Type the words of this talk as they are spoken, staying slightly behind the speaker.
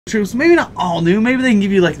troops, maybe not all new, maybe they can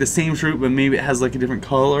give you like the same troop but maybe it has like a different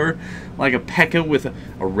color, like a P.E.K.K.A with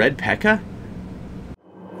a red P.E.K.K.A.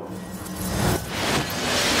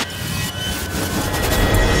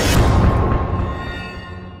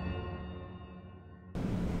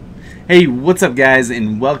 Hey, what's up guys,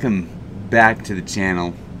 and welcome back to the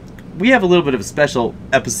channel. We have a little bit of a special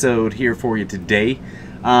episode here for you today.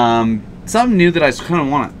 Something new that I kind of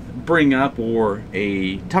want to bring up or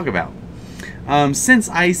talk about. Since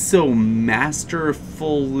I so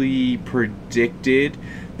masterfully predicted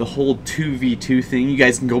the whole 2v2 thing, you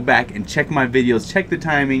guys can go back and check my videos, check the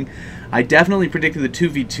timing. I definitely predicted the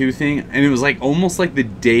 2v2 thing, and it was like almost like the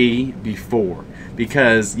day before.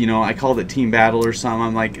 Because, you know, I called it team battle or something.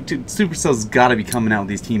 I'm like, dude, Supercell's got to be coming out with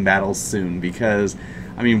these team battles soon. Because,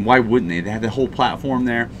 I mean, why wouldn't they? They have the whole platform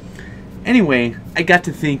there. Anyway, I got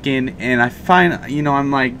to thinking, and I find, you know,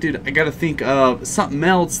 I'm like, dude, I got to think of something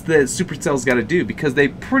else that Supercell's got to do. Because they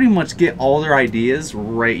pretty much get all their ideas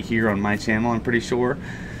right here on my channel, I'm pretty sure.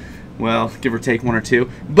 Well, give or take one or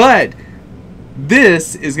two. But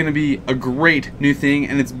this is going to be a great new thing,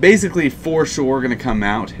 and it's basically for sure going to come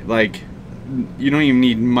out. Like, you don't even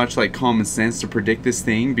need much like common sense to predict this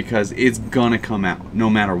thing, because it's gonna come out no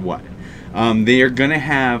matter what. They are gonna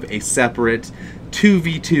have a separate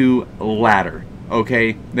 2v2 ladder.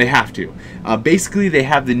 Okay, they have to. Basically, they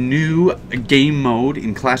have the new game mode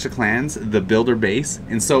in Clash of Clans, the builder base,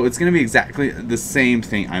 and so it's gonna be exactly the same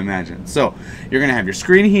thing, I imagine. So you're gonna have your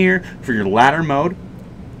screen here for your ladder mode,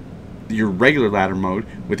 your regular ladder mode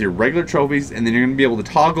with your regular trophies, and then you're gonna be able to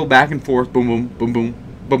toggle back and forth, boom, boom, boom, boom,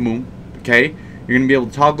 boom, boom. Okay, you're going to be able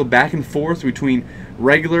to toggle back and forth between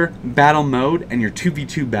regular battle mode and your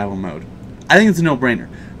 2v2 battle mode. I think it's a no-brainer.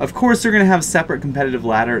 Of course, they're going to have a separate competitive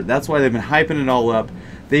ladder. That's why they've been hyping it all up.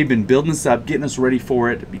 They've been building this up, getting us ready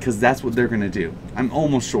for it, because that's what they're going to do. I'm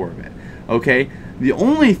almost sure of it. Okay, the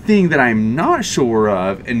only thing that I'm not sure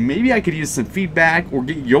of, and maybe I could use some feedback or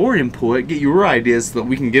get your input, get your ideas so that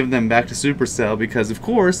we can give them back to Supercell, because of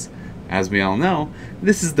course, as we all know,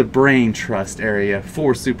 this is the brain trust area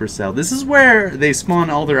for Supercell. This is where they spawn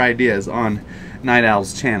all their ideas on Night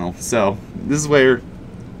Owl's channel. So this is where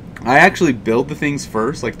I actually build the things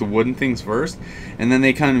first, like the wooden things first, and then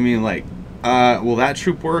they come to me like, will that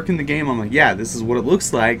troop work in the game? I'm like, yeah, this is what it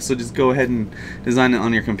looks like, so just go ahead and design it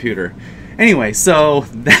on your computer. Anyway, so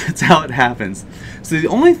that's how it happens. So the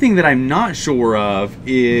only thing that I'm not sure of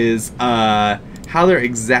is how they're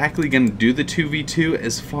exactly going to do the 2v2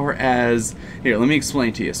 as far as... Here, let me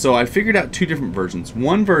explain to you. So I figured out two different versions.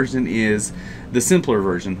 One version is the simpler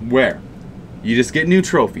version, where you just get new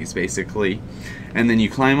trophies, basically, and then you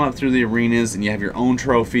climb up through the arenas and you have your own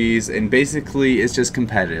trophies, and basically it's just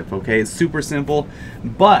competitive, okay? It's super simple,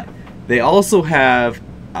 but they also have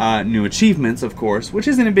new achievements, of course, which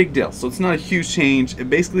isn't a big deal, so it's not a huge change. It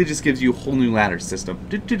basically just gives you a whole new ladder system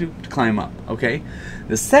to climb up, okay?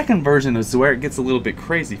 The second version is where it gets a little bit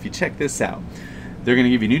crazy. If you check this out, they're going to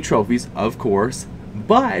give you new trophies, of course,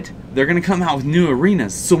 but they're going to come out with new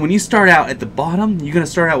arenas. So when you start out at the bottom, you're going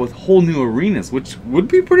to start out with whole new arenas, which would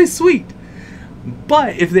be pretty sweet.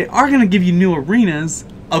 But if they are going to give you new arenas,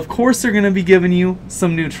 of course they're going to be giving you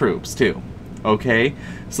some new troops too. Okay,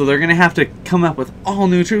 so they're gonna have to come up with all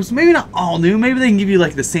new troops. Maybe not all new, maybe they can give you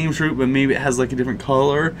like the same troop but maybe it has like a different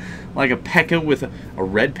color, like a P.E.K.K.A with a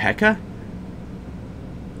red P.E.K.K.A,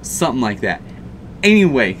 something like that.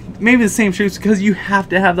 Anyway, maybe the same troops, because you have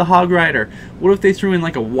to have the Hog Rider. What if they threw in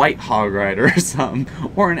like a white Hog Rider or something,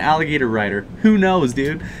 or an Alligator Rider? Who knows,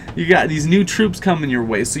 dude? You got these new troops coming your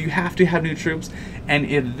way, so you have to have new troops. And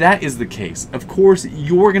if that is the case, of course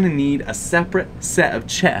you're gonna need a separate set of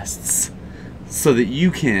chests so that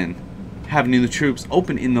you can have new troops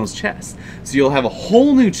open in those chests. So you'll have a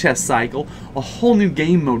whole new chest cycle, a whole new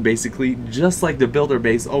game mode, basically, just like the builder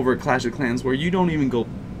base over at Clash of Clans, where you don't even go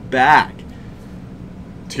back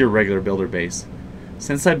to your regular builder base.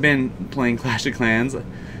 Since I've been playing Clash of Clans,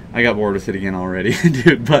 I got bored with it again already,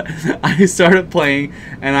 dude, but I started playing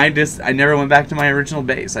and I never went back to my original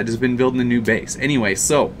base. I just been building a new base. Anyway,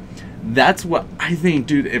 so that's what I think,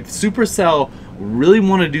 dude. If Supercell really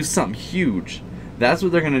want to do something huge, that's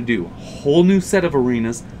what they're going to do. Whole new set of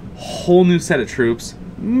arenas, whole new set of troops,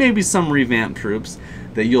 maybe some revamped troops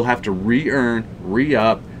that you'll have to re-earn,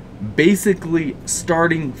 re-up, basically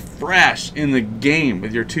starting fresh in the game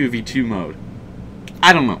with your 2v2 mode.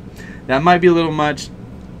 I don't know. That might be a little much.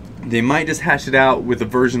 They might just hash it out with a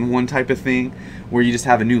version 1 type of thing where you just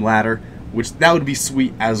have a new ladder, which that would be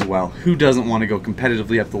sweet as well. Who doesn't want to go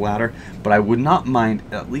competitively up the ladder? But I would not mind,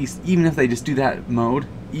 at least, even if they just do that mode,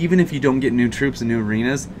 even if you don't get new troops and new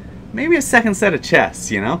arenas, maybe a second set of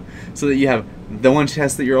chests, you know? So that you have the one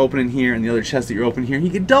chest that you're opening here and the other chest that you're opening here. You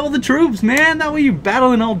can double the troops, man. That way you're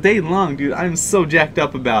battling all day long, dude. I'm so jacked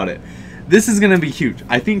up about it. This is going to be huge.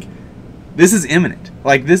 I think this is imminent.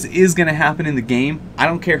 Like, this is going to happen in the game. I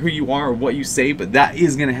don't care who you are or what you say, but that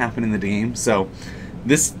is going to happen in the game. So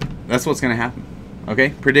that's what's going to happen. Okay?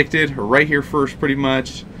 Predicted right here first, pretty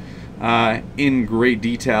much. In great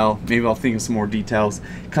detail. Maybe I'll think of some more details,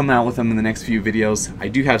 come out with them in the next few videos. I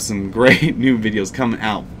do have some great new videos coming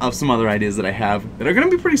out of some other ideas that I have that are going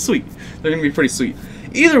to be pretty sweet. They're going to be pretty sweet.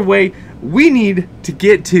 Either way, we need to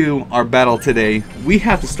get to our battle today. We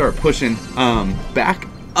have to start pushing back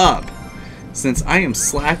up. Since I am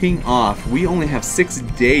slacking off, we only have 6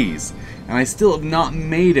 days, and I still have not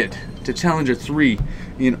made it to Challenger 3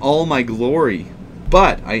 in all my glory.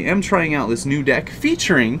 But I am trying out this new deck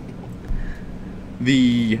featuring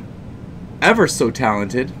the ever so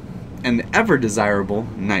talented and the ever desirable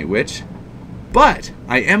Night Witch, but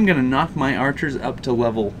I am going to knock my archers up to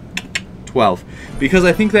level 12 because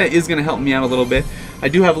I think that is going to help me out a little bit. I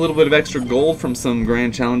do have a little bit of extra gold from some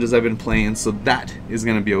grand challenges I've been playing, so that is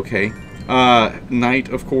going to be okay. Night,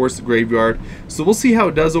 of course, graveyard, so we'll see how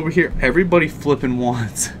it does over here. Everybody flipping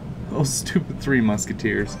wands. Those stupid 3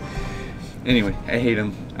 musketeers. Anyway, I hate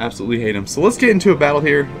him. Absolutely hate him. So let's get into a battle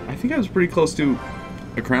here. I think I was pretty close to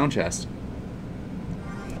a crown chest.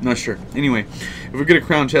 Not sure. Anyway, if we get a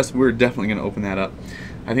crown chest, we're definitely going to open that up.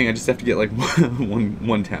 I think I just have to get like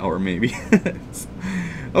one tower, maybe.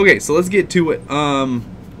 Okay, so let's get to it.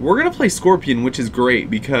 We're going to play Scorpion, which is great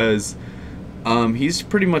because he's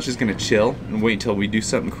pretty much just going to chill and wait until we do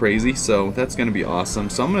something crazy. So that's going to be awesome.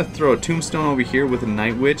 So I'm going to throw a tombstone over here with a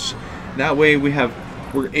Night Witch. That way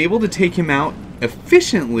we're able to take him out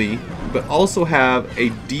efficiently, but also have a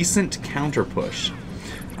decent counter push.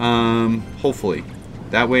 Hopefully.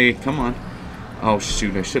 That way, come on. Oh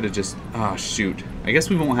shoot, I should have just, oh shoot. I guess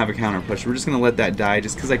we won't have a counter push. We're just going to let that die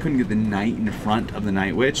just because I couldn't get the Knight in front of the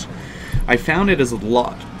Night Witch. I found it as a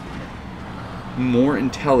lot more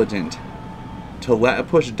intelligent to let a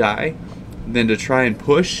push die than to try and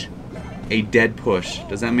push a dead push.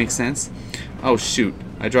 Does that make sense? Oh shoot.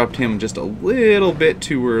 I dropped him just a little bit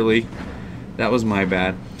too early. That was my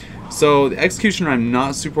bad. So the Executioner I'm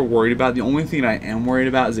not super worried about. The only thing I am worried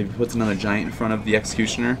about is if he puts another giant in front of the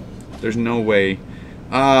Executioner. There's no way.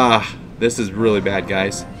 This is really bad,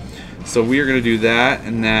 guys. So we are going to do that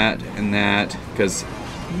and that and that. Because,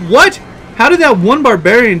 what? How did that one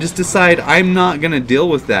Barbarian just decide I'm not going to deal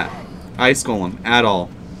with that Ice Golem at all?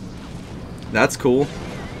 That's cool.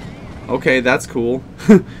 Okay, that's cool.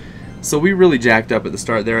 So we really jacked up at the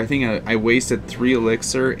start there. I think I wasted 3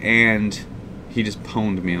 elixir and he just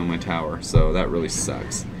pwned me on my tower. So that really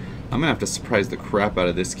sucks. I'm going to have to surprise the crap out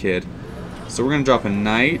of this kid. So we're going to drop a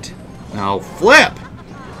Knight. Now flip!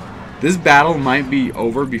 This battle might be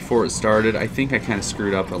over before it started. I think I kind of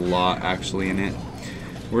screwed up a lot actually in it.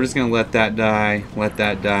 We're just going to let that die. Let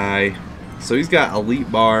that die. So he's got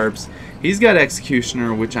Elite Barbs. He's got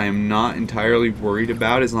Executioner, which I am not entirely worried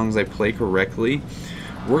about as long as I play correctly.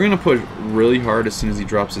 We're going to push really hard as soon as he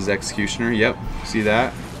drops his Executioner. Yep, see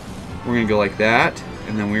that? We're going to go like that,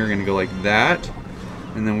 and then we're going to go like that,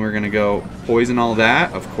 and then we're going to go poison all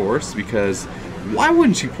that, of course, because why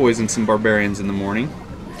wouldn't you poison some Barbarians in the morning?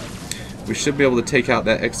 We should be able to take out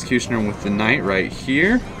that Executioner with the Knight right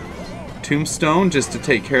here. Tombstone, just to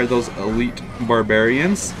take care of those elite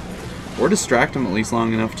Barbarians. Or distract them at least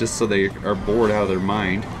long enough just so they are bored out of their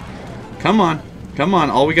mind. Come on. Come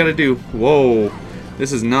on, all we got to do. Whoa.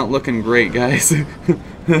 This is not looking great, guys.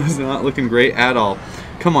 This is not looking great at all.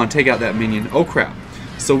 Come on, take out that minion. Oh, crap.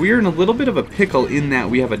 So we are in a little bit of a pickle in that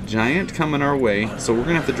we have a giant coming our way. So we're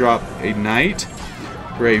going to have to drop a Knight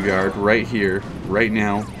graveyard right here, right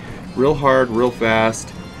now. Real hard, real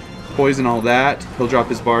fast. Poison all that. He'll drop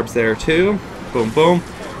his barbs there, too. Boom, boom.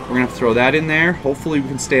 We're going to have to throw that in there. Hopefully we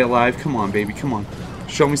can stay alive. Come on, baby. Come on.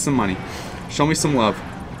 Show me some money. Show me some love.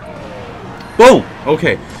 Boom!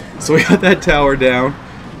 Okay. So we got that tower down.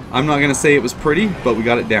 I'm not going to say it was pretty, but we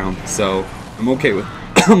got it down. So I'm okay with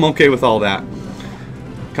I'm okay with all that.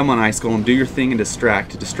 Come on, Ice Golem. Do your thing and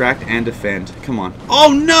distract. Distract and defend. Come on.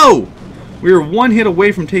 Oh, no! We were one hit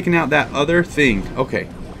away from taking out that other thing. Okay.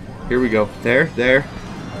 Here we go. There, there.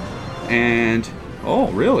 And...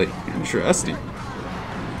 oh, really? Interesting.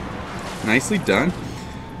 Nicely done.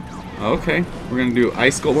 Okay. We're going to do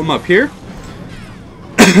Ice Golem up here.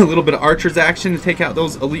 A little bit of archers action to take out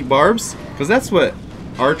those elite barbs. Because that's what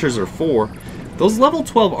archers are for. Those level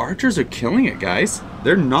 12 archers are killing it, guys.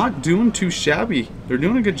 They're not doing too shabby. They're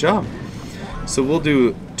doing a good job. So we'll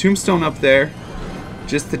do Tombstone up there.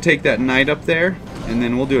 Just to take that Knight up there. And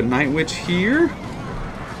then we'll do a Night Witch here.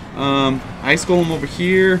 Ice Golem over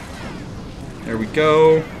here. There we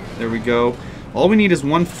go. There we go. All we need is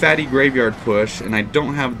one fatty graveyard push, and I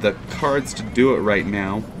don't have the cards to do it right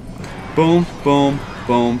now. Boom, boom,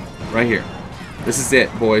 boom. Right here. This is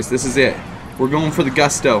it, boys. This is it. We're going for the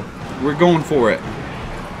gusto. We're going for it.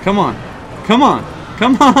 Come on. Come on.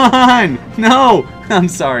 Come on! No! I'm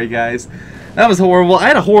sorry, guys. That was horrible. I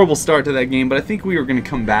had a horrible start to that game, but I think we were going to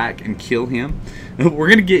come back and kill him. We're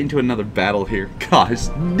going to get into another battle here. Gosh,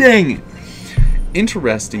 dang it.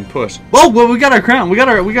 Interesting push. Whoa, well, we got our crown. We got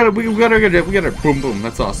our boom, boom.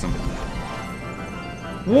 That's awesome.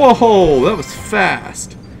 Whoa, that was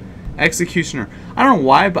fast. Executioner. I don't know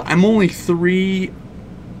why, but I'm only 3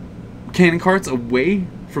 cannon carts away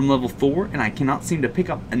from level 4, and I cannot seem to pick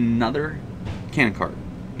up another cannon cart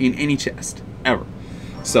in any chest ever.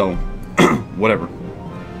 So, whatever.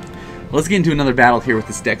 Let's get into another battle here with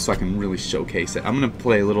this deck so I can really showcase it. I'm gonna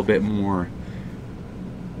play a little bit more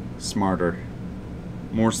smarter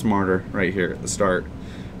right here at the start.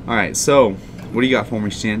 Alright, so what do you got for me,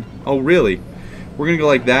 Shin? Oh, really? We're gonna go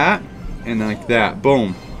like that and like that.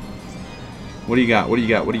 Boom. What do you got? What do you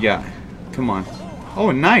got? What do you got? Come on. Oh,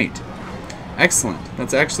 a knight. Excellent.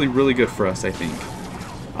 That's actually really good for us, I think.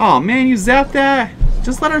 Oh man, you zapped that?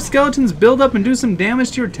 Just let our skeletons build up and do some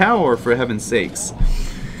damage to your tower, for heaven's sakes.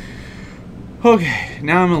 Okay,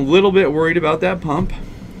 now I'm a little bit worried about that pump.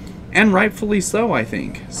 And rightfully so, I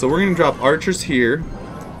think. So we're going to drop archers here.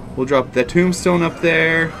 We'll drop the tombstone up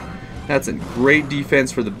there. That's a great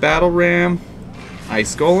defense for the battle ram.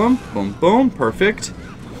 Ice golem. Boom, boom. Perfect.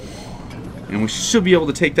 And we should be able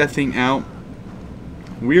to take that thing out.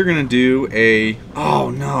 We're going to do a... Oh,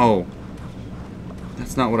 no.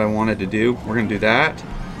 That's not what I wanted to do. We're going to do that.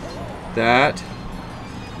 That.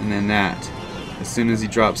 And then that. As soon as he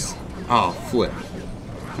drops... Oh, flip.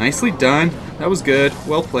 Nicely done. That was good.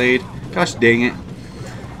 Well played. Gosh dang it.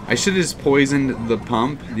 I should have just poisoned the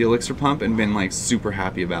pump, the elixir pump, and been like super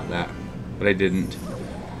happy about that. But I didn't.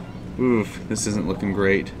 Oof, this isn't looking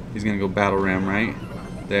great. He's gonna go battle ram, right?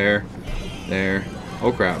 There. There.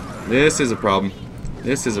 Oh crap. This is a problem.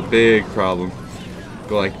 This is a big problem.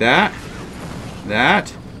 Go like that. That.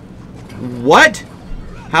 What?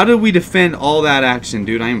 How did we defend all that action,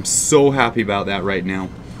 dude? I am so happy about that right now.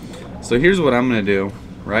 So here's what I'm gonna do,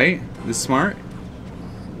 right? This smart?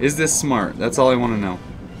 Is this smart? That's all I want to know.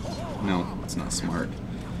 No, it's not smart.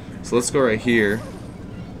 So let's go right here.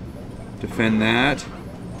 Defend that.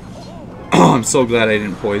 Oh, I'm so glad I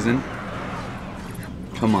didn't poison.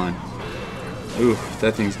 Come on. Oof,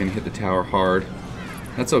 that thing's gonna hit the tower hard.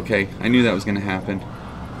 That's okay. I knew that was gonna happen.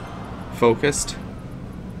 Focused.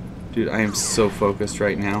 Dude, I am so focused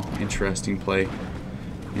right now. Interesting play.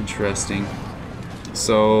 Interesting.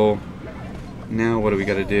 So now what do we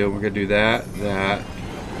gotta do? We're gonna do that, that,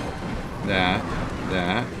 that,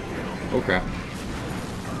 that. Oh crap.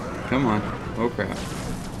 Come on. Oh crap.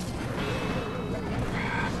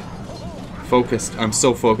 Focused. I'm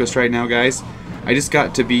so focused right now, guys. I just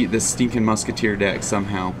got to beat this stinking musketeer deck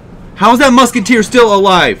somehow. How is that musketeer still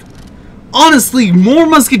alive? Honestly, more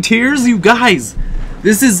musketeers, you guys.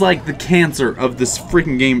 This is like the cancer of this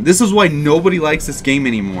freaking game. This is why nobody likes this game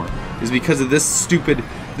anymore. Is because of this stupid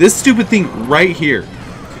thing right here.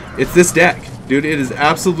 It's this deck. Dude, it is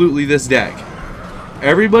absolutely this deck.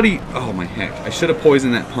 Everybody, oh my heck. I should have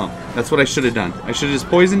poisoned that pump. That's what I should have done. I should have just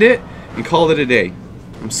poisoned it and called it a day.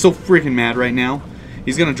 I'm so freaking mad right now.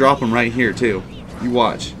 He's gonna drop him right here too. You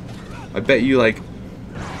watch. I bet you like,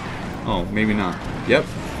 oh, maybe not. Yep.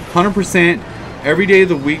 100% every day of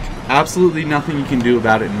the week. Absolutely nothing you can do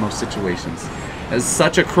about it in most situations. That's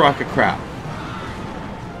such a crock of crap.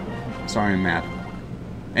 Sorry, I'm mad.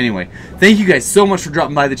 Anyway, thank you guys so much for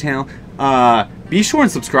dropping by the channel. Be sure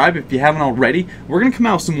and subscribe if you haven't already. We're going to come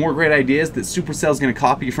out with some more great ideas that Supercell's going to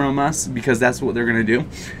copy from us because that's what they're going to do.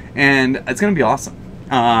 And it's going to be awesome.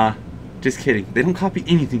 Just kidding. They don't copy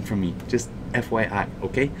anything from me. Just FYI,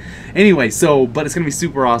 okay? Anyway, but it's going to be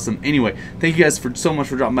super awesome. Anyway, thank you guys so much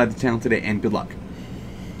for dropping by the channel today, and good luck.